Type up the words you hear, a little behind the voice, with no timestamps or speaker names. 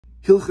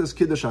Hilchos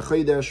Kiddush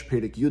Hachodesh,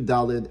 Perek Yud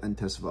Daled and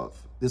Tesvav.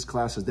 This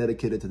class is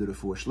dedicated to the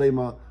refuah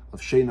shlema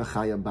of Sheina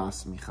Chaya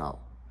Bas Michal.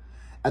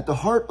 At the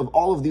heart of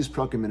all of these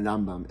prakim in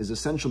Rambam is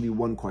essentially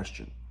one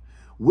question.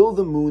 Will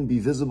the moon be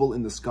visible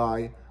in the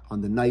sky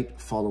on the night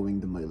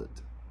following the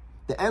Molad?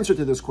 The answer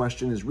to this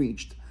question is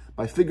reached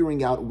by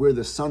figuring out where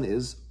the sun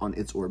is on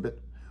its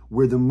orbit,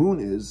 where the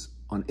moon is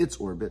on its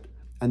orbit,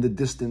 and the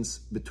distance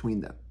between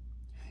them.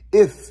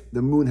 If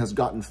the moon has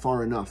gotten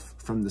far enough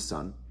from the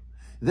sun,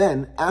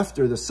 then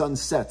after the sun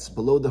sets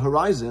below the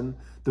horizon,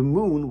 the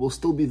moon will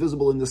still be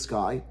visible in the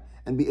sky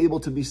and be able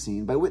to be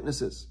seen by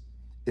witnesses.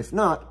 If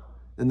not,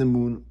 then the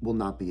moon will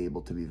not be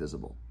able to be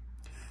visible.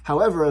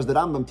 However, as the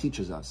Rambam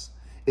teaches us,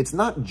 it's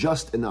not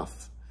just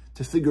enough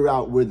to figure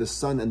out where the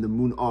sun and the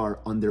moon are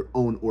on their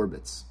own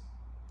orbits.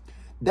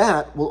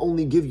 That will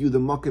only give you the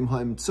makom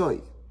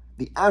ha'emtzai,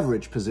 the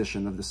average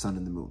position of the sun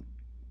and the moon.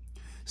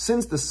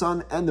 Since the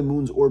sun and the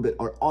moon's orbit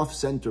are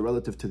off-center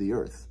relative to the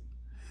earth,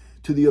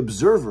 to the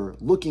observer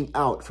looking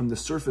out from the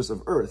surface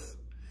of Earth,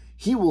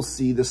 he will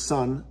see the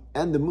sun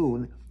and the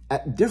moon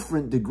at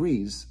different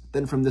degrees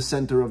than from the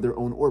center of their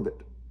own orbit.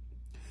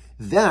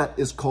 That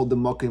is called the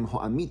makom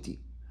ha'amiti,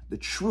 the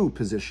true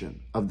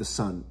position of the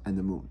sun and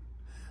the moon,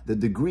 the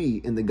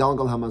degree in the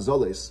galgal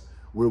hamazoles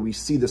where we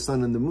see the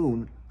sun and the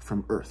moon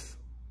from Earth.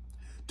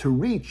 To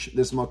reach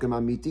this makom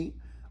ha'amiti,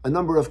 a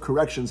number of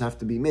corrections have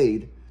to be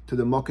made to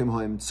the makom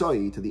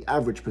ha'emtzai, to the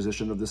average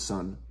position of the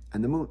sun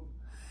and the moon.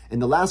 In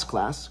the last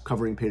class,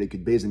 covering Perek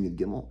Yud Beis and Yud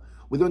Gimel,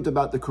 we learned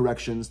about the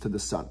corrections to the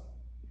sun.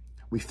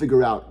 We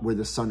figure out where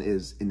the sun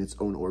is in its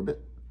own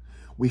orbit.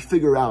 We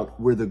figure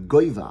out where the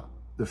goiva,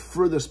 the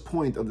furthest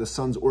point of the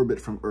sun's orbit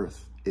from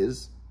Earth,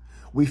 is.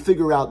 We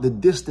figure out the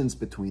distance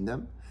between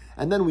them,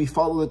 and then we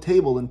follow the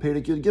table in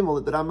Perek Yud Gimel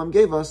that the Rambam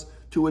gave us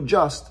to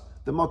adjust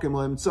the makom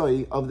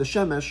ha'emtzai of the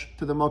shemesh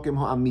to the makom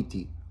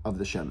ha'amiti of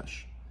the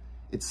shemesh.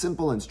 It's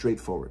simple and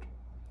straightforward.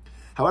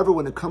 However,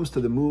 when it comes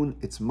to the moon,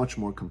 it's much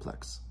more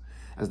complex.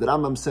 As the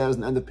Rambam says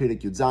in the end of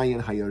Perek Yud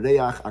Zayin,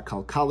 Hayarech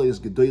akalkales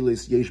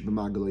gedoles yesh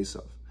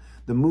b'magaloisav.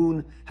 The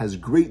moon has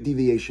great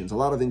deviations, a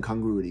lot of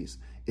incongruities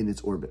in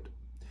its orbit.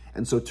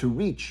 And so to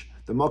reach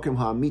the makom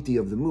ha'amiti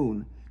of the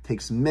moon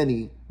takes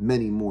many,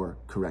 many more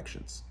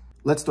corrections.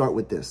 Let's start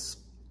with this.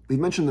 We've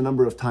mentioned a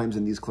number of times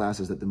in these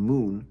classes that the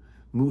moon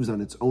moves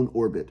on its own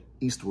orbit,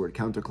 eastward,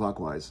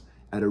 counterclockwise,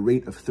 at a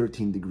rate of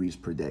 13 degrees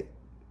per day.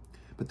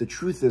 But the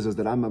truth is, as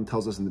the Rambam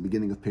tells us in the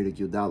beginning of Perek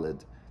Yud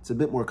Daled, it's a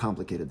bit more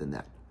complicated than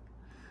that.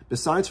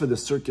 Besides for the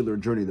circular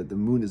journey that the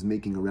moon is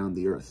making around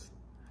the Earth,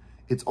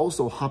 it's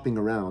also hopping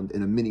around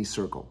in a mini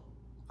circle,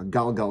 a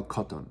galgal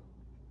koton,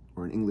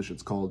 or in English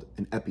it's called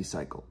an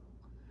epicycle.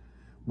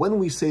 When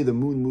we say the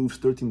moon moves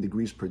 13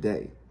 degrees per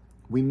day,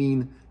 we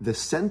mean the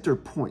center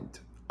point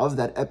of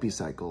that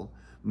epicycle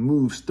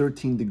moves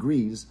 13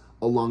 degrees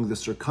along the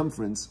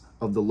circumference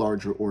of the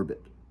larger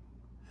orbit.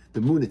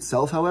 The moon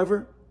itself,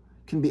 however,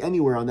 can be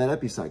anywhere on that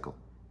epicycle,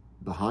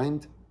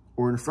 behind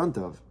or in front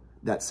of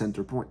that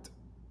center point.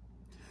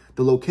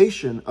 The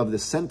location of the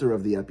center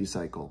of the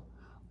epicycle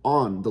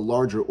on the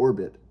larger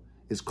orbit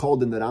is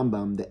called in the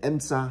Rambam the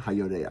Eמצע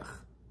הירח.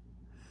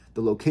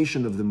 The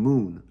location of the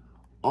moon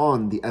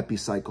on the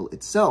epicycle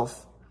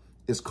itself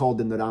is called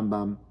in the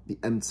Rambam the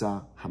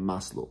אמצע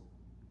המסלול.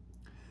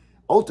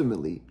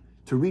 Ultimately,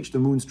 to reach the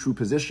moon's true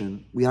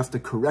position, we have to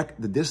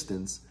correct the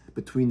distance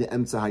between the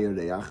אמצע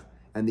הירח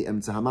and the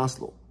אמצע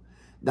המסלול.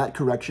 That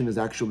correction is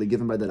actually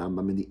given by the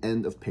Rambam in the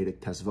end of Perek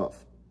Tesvav.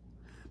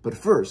 But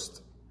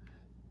first,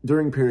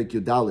 during Perek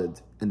Yud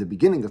Daled and the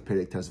beginning of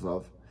Perek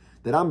Tesvav,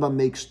 the Rambam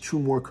makes two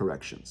more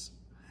corrections.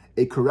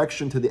 A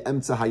correction to the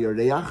Eמצע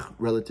הירח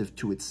relative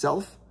to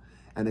itself,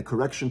 and a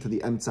correction to the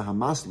אמצע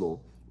המסלול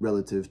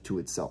relative to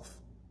itself.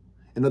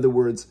 In other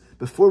words,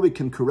 before we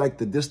can correct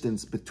the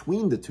distance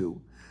between the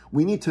two,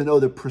 we need to know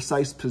the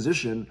precise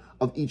position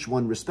of each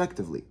one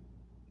respectively.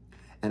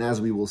 And as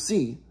we will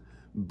see,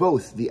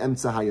 both the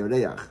אמצע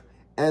הירח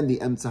and the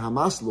אמצע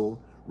המסלול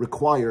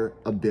require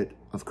a bit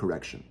of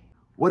correction.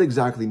 What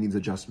exactly needs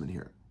adjustment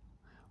here?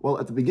 Well,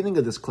 at the beginning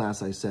of this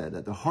class, I said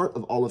at the heart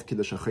of all of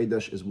Kiddush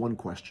Hachodesh is one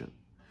question.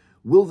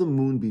 Will the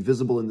moon be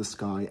visible in the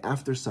sky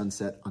after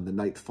sunset on the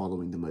night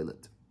following the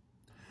Molad?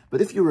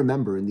 But if you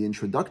remember in the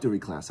introductory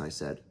class, I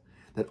said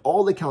that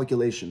all the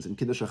calculations in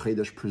Kiddush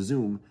Hachodesh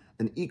presume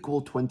an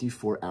equal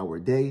 24-hour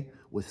day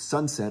with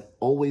sunset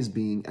always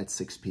being at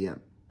 6 p.m.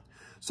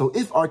 So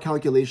if our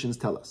calculations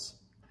tell us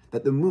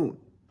that the moon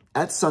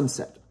at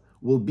sunset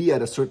will be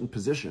at a certain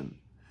position,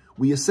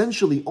 we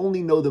essentially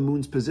only know the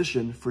moon's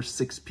position for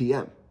 6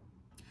 p.m.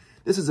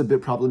 This is a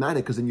bit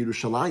problematic because in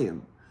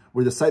Yerushalayim,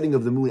 where the sighting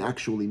of the moon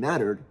actually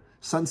mattered,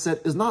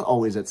 sunset is not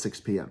always at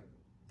 6 p.m.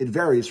 It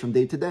varies from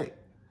day to day.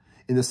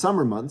 In the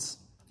summer months,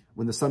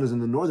 when the sun is in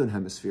the northern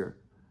hemisphere,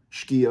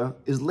 Shkia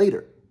is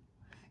later.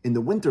 In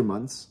the winter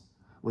months,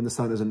 when the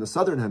sun is in the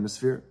southern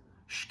hemisphere,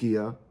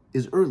 Shkia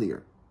is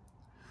earlier.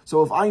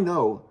 So if I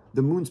know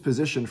the moon's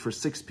position for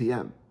 6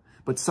 p.m.,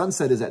 but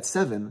sunset is at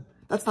 7,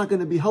 that's not going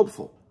to be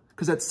helpful,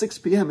 because at 6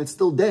 p.m. it's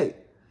still day,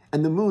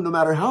 and the moon, no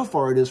matter how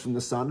far it is from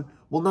the sun,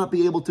 will not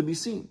be able to be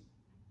seen.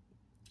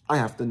 I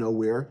have to know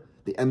where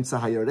the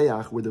Emtza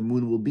HaYareach, where the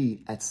moon will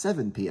be at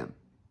 7 p.m.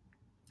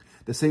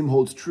 The same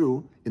holds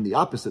true in the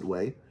opposite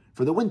way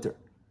for the winter.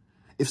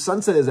 If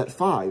sunset is at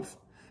 5,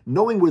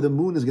 knowing where the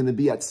moon is going to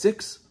be at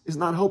 6 is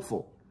not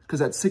helpful,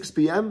 because at 6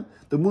 p.m.,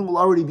 the moon will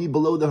already be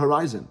below the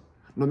horizon.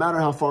 No matter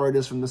how far it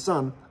is from the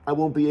sun, I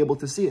won't be able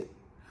to see it.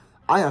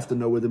 I have to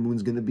know where the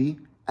moon's going to be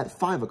at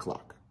 5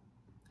 o'clock.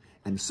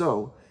 And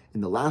so,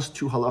 in the last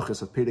 2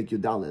 halachos of Perek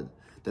Yudalid,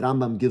 the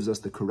Rambam gives us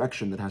the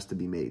correction that has to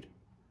be made.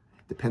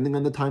 Depending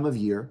on the time of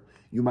year,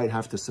 you might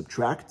have to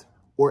subtract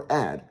or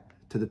add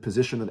to the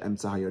position of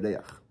Emtza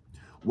HaYareach.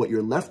 What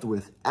you're left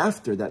with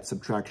after that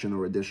subtraction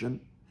or addition,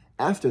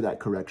 after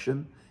that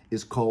correction,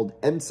 is called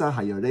Emtza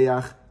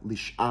HaYareach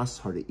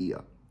Lish'as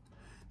Hare'iyah,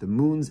 the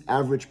moon's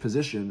average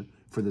position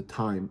for the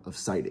time of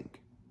sighting.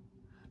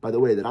 By the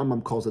way, the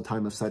Rambam calls the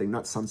time of sighting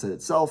not sunset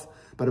itself,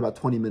 but about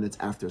 20 minutes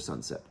after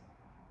sunset.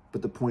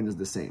 But the point is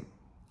the same.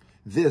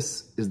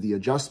 This is the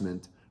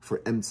adjustment for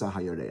Emtza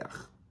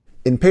HaYareach.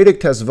 In Perek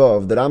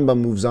Tezvav, the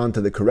Rambam moves on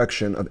to the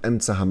correction of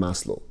Emtza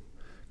HaMaslul,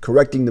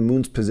 correcting the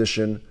moon's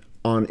position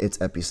on its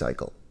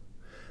epicycle.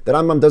 The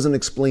Rambam doesn't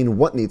explain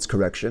what needs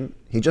correction,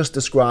 he just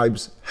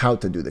describes how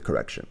to do the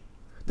correction.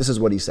 This is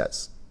what he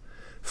says.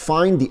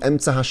 Find the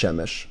Emtza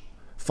HaShemesh,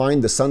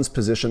 find the sun's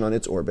position on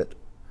its orbit,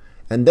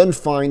 and then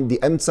find the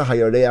Emtza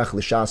HaYareach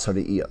L'Shas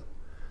Hare'iyah,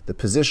 the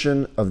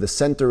position of the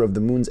center of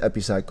the moon's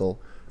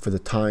epicycle for the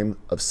time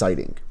of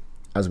sighting,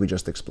 as we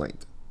just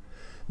explained.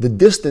 The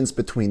distance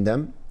between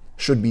them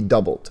should be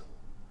doubled.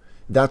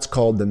 That's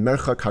called the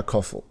Mrchak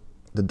HaKeful,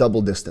 the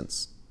double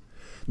distance.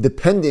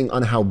 Depending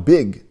on how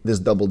big this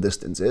double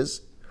distance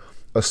is,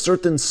 a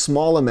certain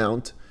small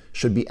amount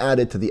should be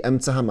added to the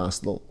Emtza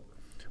HaMaslul,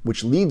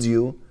 which leads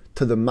you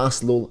to the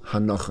Maslul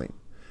hanochechit,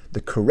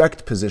 the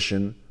correct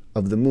position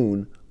of the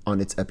moon on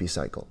its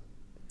epicycle.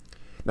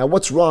 Now,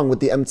 what's wrong with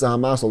the Emtza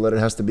HaMaslul that it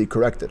has to be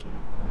corrected?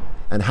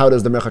 And how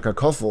does the Mrchak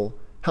HaKeful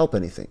help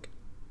anything?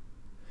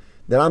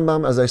 The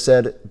Rambam, as I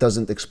said,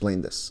 doesn't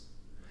explain this.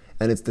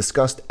 And it's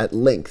discussed at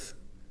length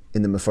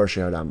in the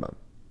Mefarshei Rambam,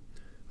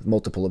 with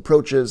multiple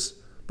approaches,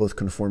 both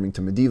conforming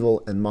to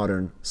medieval and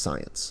modern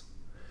science.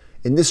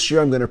 In this shir,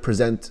 I'm going to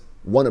present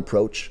one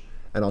approach,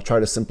 and I'll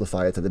try to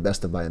simplify it to the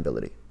best of my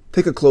ability.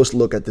 Take a close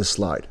look at this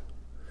slide.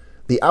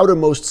 The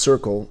outermost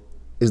circle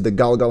is the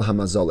Galgal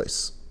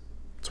HaMazoles.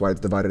 That's why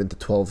it's divided into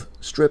 12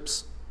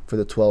 strips for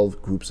the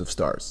 12 groups of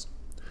stars.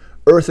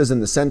 Earth is in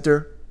the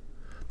center.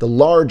 The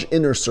large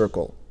inner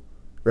circle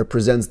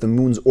represents the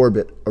moon's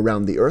orbit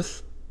around the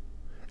Earth,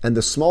 and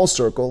the small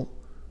circle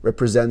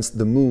represents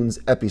the moon's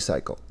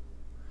epicycle.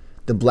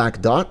 The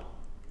black dot,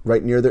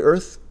 right near the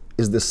Earth,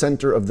 is the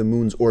center of the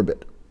moon's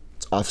orbit.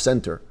 It's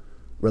off-center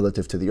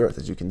relative to the Earth,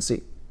 as you can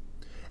see.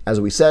 As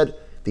we said,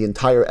 the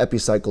entire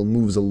epicycle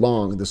moves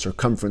along the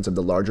circumference of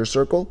the larger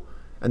circle,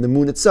 and the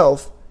moon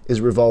itself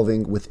is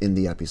revolving within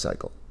the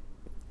epicycle.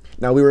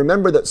 Now, we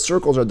remember that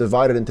circles are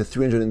divided into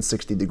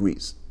 360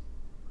 degrees.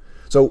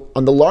 So,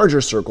 on the larger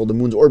circle, the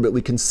moon's orbit,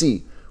 we can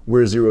see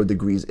where 0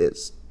 degrees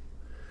is.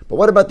 But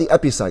what about the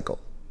epicycle?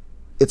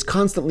 It's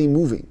constantly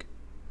moving.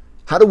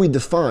 How do we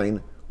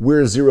define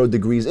where 0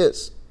 degrees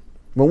is?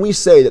 When we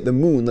say that the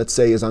moon, let's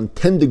say, is on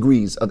 10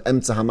 degrees of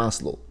Emtza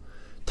HaMaslul,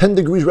 10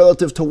 degrees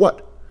relative to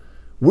what?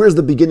 Where's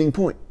the beginning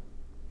point?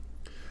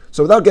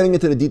 So without getting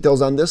into the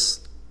details on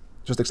this,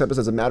 just accept this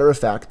as a matter of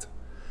fact,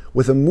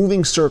 with a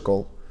moving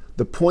circle,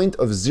 the point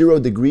of 0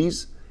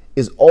 degrees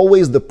is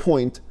always the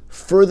point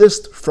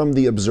furthest from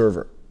the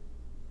observer.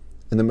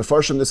 In the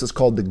Mefarshim, this is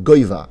called the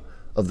goiva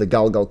of the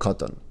Galgal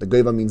Katan. The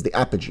goiva means the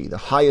apogee, the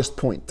highest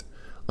point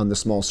on the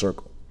small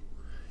circle.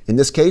 In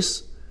this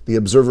case, the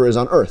observer is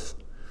on Earth.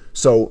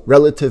 So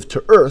relative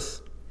to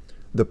Earth,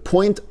 the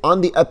point on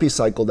the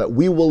epicycle that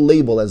we will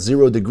label as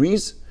 0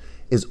 degrees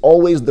is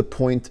always the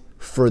point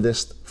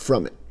furthest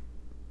from it.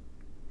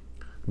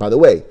 By the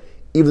way,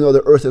 even though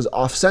the Earth is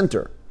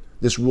off-center,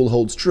 this rule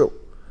holds true.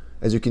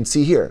 As you can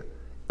see here,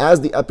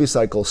 as the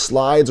epicycle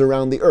slides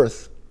around the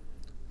Earth,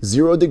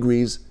 0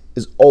 degrees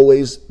is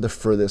always the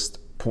furthest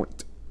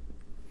point.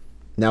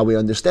 Now we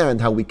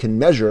understand how we can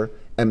measure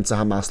Emtza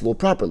HaMaslul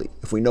properly.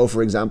 If we know,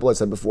 for example, I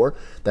said before,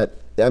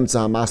 that the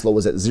Emtza HaMaslul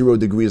was at 0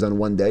 degrees on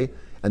one day,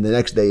 and the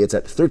next day it's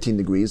at 13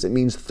 degrees, it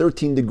means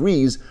 13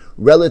 degrees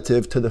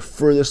relative to the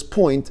furthest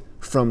point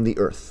from the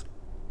Earth.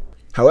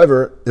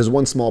 However, there's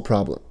one small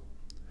problem.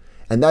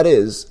 And that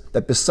is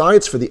that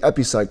besides for the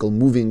epicycle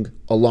moving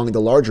along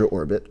the larger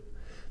orbit,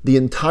 the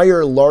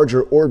entire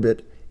larger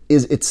orbit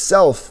is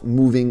itself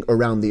moving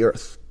around the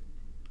Earth.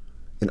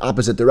 In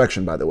opposite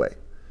direction, by the way.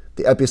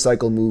 The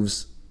epicycle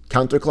moves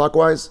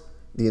counterclockwise,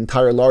 the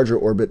entire larger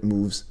orbit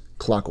moves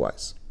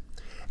clockwise.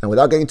 And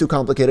without getting too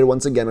complicated,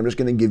 once again, I'm just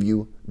going to give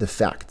you the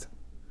fact.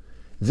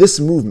 This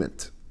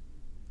movement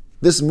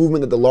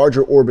that the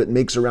larger orbit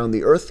makes around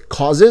the Earth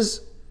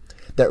causes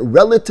that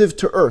relative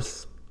to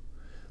Earth,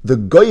 the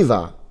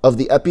goiva of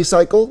the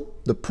epicycle,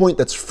 the point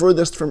that's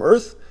furthest from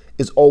Earth,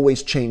 is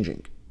always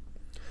changing.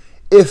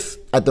 If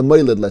at the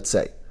Molad, let's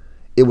say,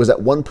 it was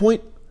at one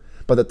point,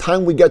 by the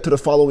time we get to the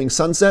following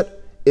sunset,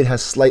 it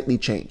has slightly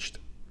changed.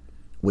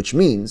 Which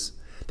means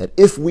that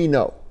if we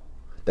know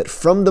that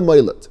from the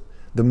Molad,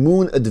 the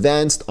moon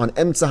advanced on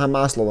Emtzah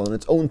HaMaslul, on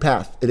its own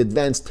path, it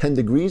advanced 10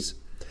 degrees,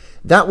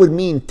 that would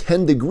mean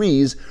 10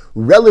 degrees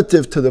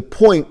relative to the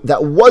point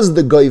that was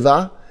the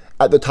goiva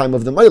at the time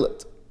of the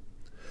Molad.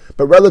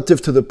 But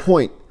relative to the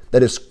point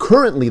that is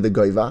currently the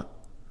goiva,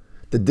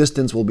 the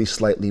distance will be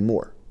slightly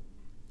more.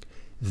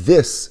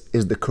 This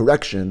is the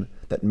correction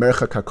that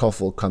Mrchak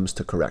HaKeful comes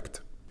to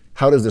correct.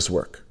 How does this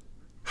work?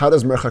 How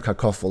does Mrchak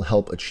HaKeful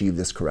help achieve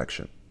this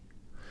correction?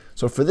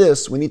 So for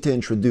this, we need to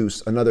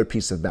introduce another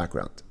piece of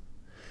background.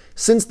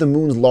 Since the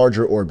moon's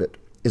larger orbit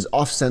is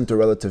off-center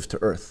relative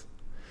to Earth,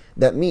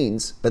 that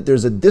means that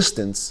there's a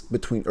distance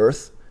between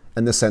Earth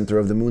and the center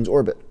of the moon's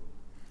orbit.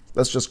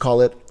 Let's just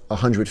call it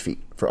 100 feet,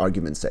 for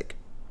argument's sake.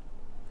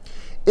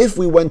 If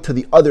we went to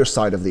the other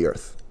side of the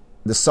Earth,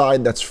 the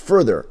side that's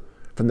further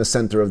from the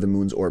center of the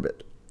moon's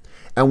orbit,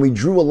 and we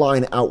drew a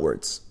line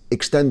outwards,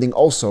 extending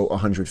also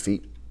 100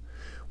 feet,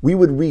 we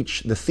would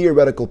reach the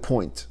theoretical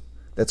point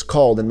that's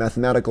called in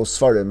mathematical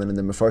svarim and in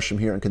the Mefarshim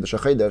here in Kiddush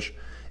Hachodesh,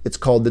 it's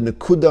called the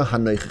nekudah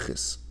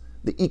hanochechit,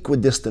 the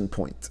equidistant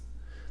point.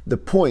 The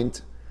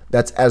point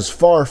that's as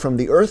far from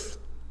the Earth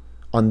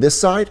on this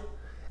side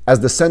as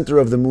the center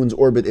of the moon's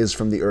orbit is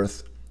from the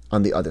Earth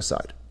on the other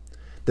side.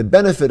 The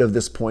benefit of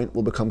this point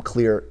will become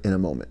clear in a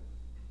moment.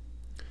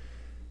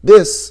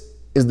 This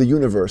is the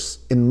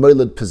universe in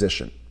Molad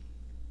position.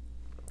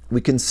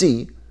 We can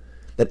see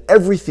that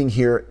everything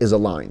here is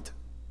aligned.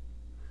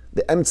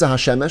 The Emtzah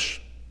HaShemesh,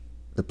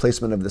 the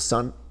placement of the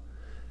sun,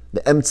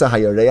 the Emtzah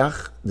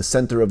HaYirach, the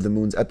center of the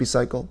moon's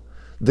epicycle,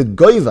 the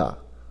goiva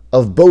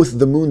of both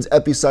the moon's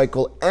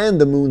epicycle and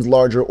the moon's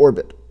larger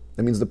orbit.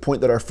 That means the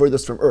point that are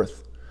furthest from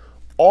Earth.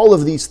 All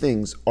of these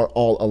things are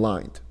all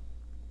aligned.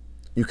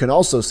 You can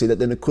also see that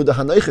the nekudah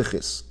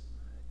hanochechit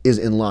is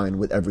in line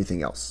with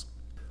everything else.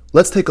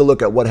 Let's take a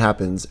look at what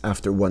happens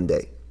after one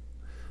day.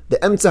 The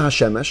Emtzah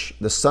HaShemesh,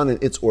 the sun in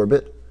its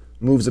orbit,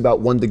 moves about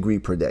 1 degree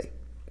per day.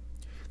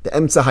 The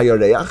Emtzah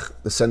HaYirach,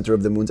 the center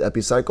of the moon's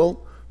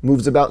epicycle,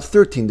 moves about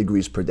 13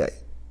 degrees per day.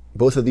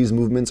 Both of these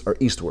movements are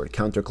eastward,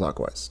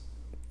 counterclockwise.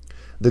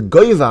 The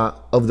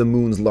goiva of the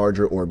moon's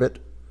larger orbit,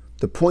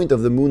 the point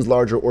of the moon's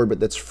larger orbit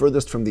that's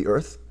furthest from the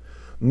Earth,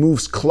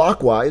 moves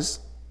clockwise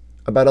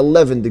about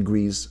 11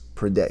 degrees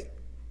per day.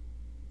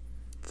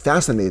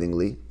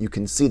 Fascinatingly, you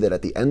can see that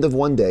at the end of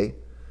one day,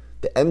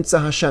 the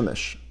Emtzah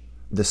HaShemesh,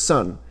 the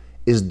sun,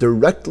 is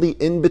directly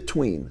in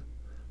between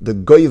the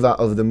goiva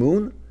of the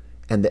moon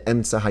and the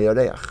Emtzah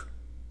HaYirach.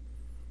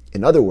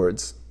 In other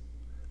words,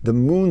 the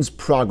moon's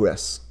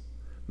progress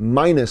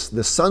minus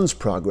the sun's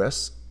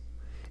progress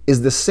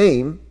is the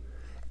same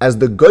as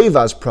the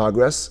goiva's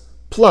progress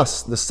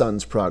plus the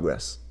sun's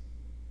progress.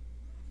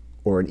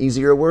 Or in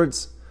easier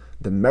words,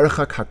 the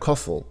Mrchak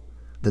HaKeful,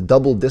 the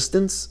double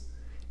distance,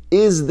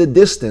 is the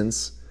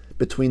distance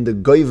between the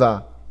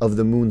goiva of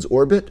the moon's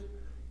orbit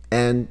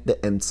and the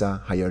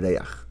Emtzah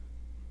HaYirach.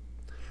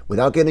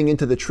 Without getting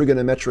into the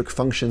trigonometric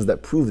functions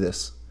that prove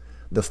this,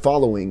 the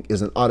following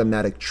is an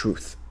automatic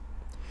truth.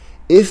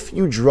 If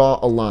you draw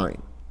a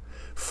line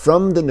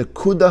from the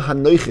nekudah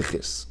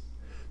hanochechit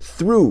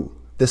through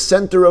the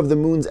center of the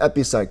moon's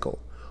epicycle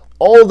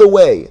all the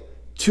way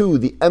to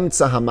the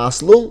Emtzah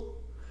HaMaslul,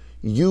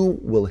 you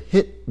will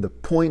hit the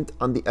point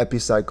on the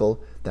epicycle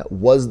that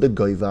was the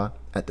goiva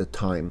at the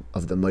time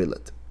of the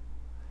Molad.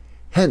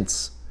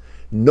 Hence,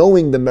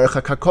 knowing the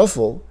Mrchak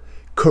HaKeful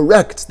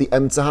corrects the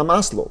Emtzah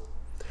HaMaslul.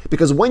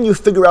 Because when you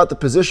figure out the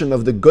position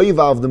of the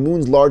goiva of the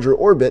moon's larger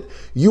orbit,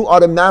 you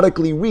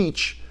automatically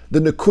reach the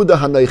nekudah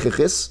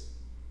hanochechit,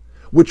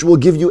 which will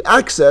give you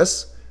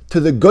access to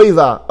the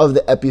goiva of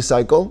the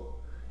epicycle,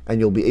 and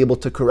you'll be able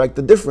to correct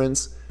the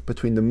difference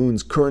between the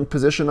moon's current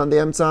position on the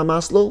Emtzah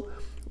HaMaslul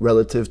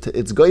relative to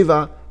its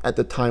goiva at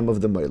the time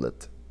of the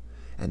Molad.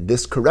 And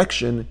this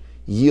correction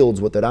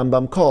yields what the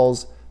Rambam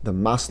calls the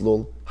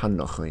maslul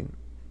hanochein.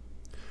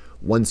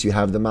 Once you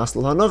have the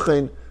maslul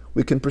hanochein,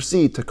 we can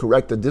proceed to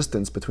correct the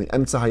distance between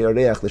Emtzah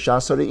HaYirach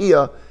l'shas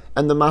ha're'iyah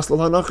and the maslul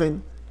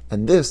hanochein.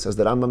 And this, as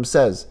the Rambam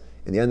says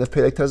in the end of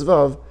Perek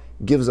Tezvav,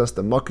 gives us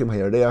the makim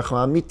hayarech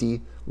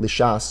ha'amiti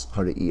l'shas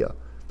ha're'iyah,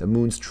 the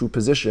moon's true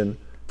position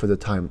for the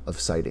time of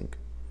sighting.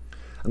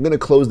 I'm going to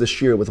close the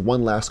shir with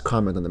one last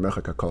comment on the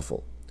Mrchak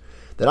HaKeful.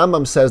 The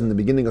Rambam says in the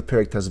beginning of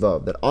Perek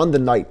Tezvav that on the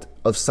night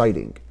of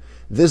sighting,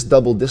 this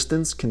double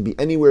distance can be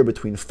anywhere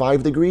between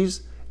 5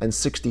 degrees and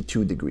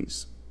 62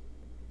 degrees.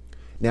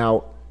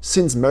 Now,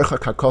 since Mrchak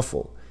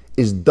HaKeful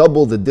is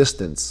double the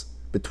distance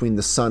between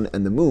the sun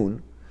and the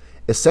moon,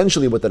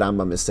 essentially what the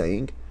Rambam is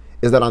saying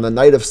is that on the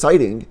night of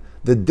sighting,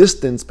 the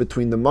distance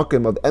between the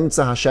makim of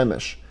Emtzah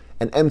HaShemesh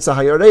and Emtzah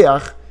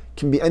HaYirach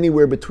can be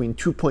anywhere between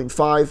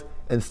 2.5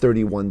 and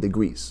 31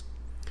 degrees.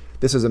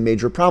 This is a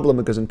major problem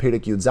because in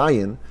Perek Yud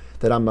Zayin,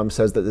 the Rambam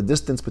says that the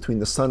distance between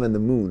the sun and the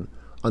moon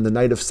on the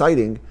night of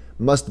sighting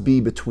must be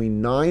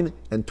between 9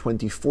 and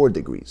 24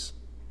 degrees,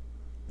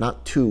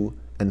 not 2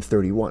 and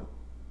 31.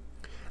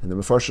 And the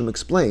Mefarshim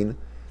explain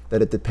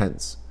that it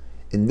depends.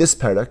 In this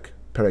Perek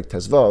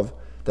Tezvav,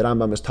 the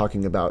Rambam is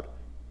talking about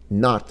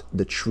not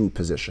the true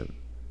position,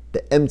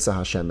 the Emtzah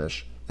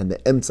HaShemesh and the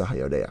Emtza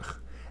HaYarech.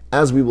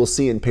 As we will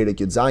see in Perek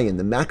Yud Zayin,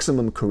 the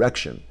maximum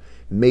correction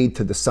made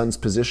to the sun's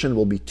position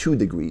will be 2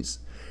 degrees,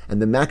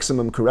 and the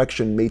maximum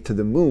correction made to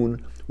the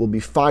moon will be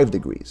 5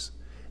 degrees.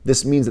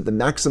 This means that the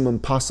maximum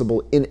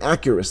possible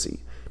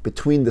inaccuracy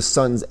between the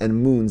sun's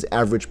and moon's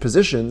average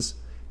positions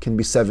can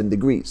be 7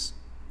 degrees.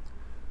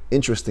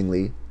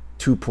 Interestingly,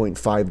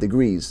 2.5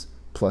 degrees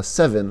plus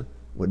 7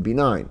 would be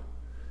 9.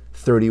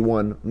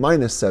 31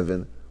 minus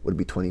 7 would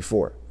be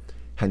 24.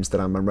 Hence, the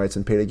Rambam writes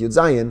in Perek Yud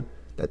Zayin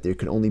that there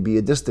can only be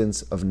a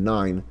distance of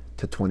 9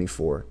 to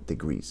 24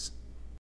 degrees.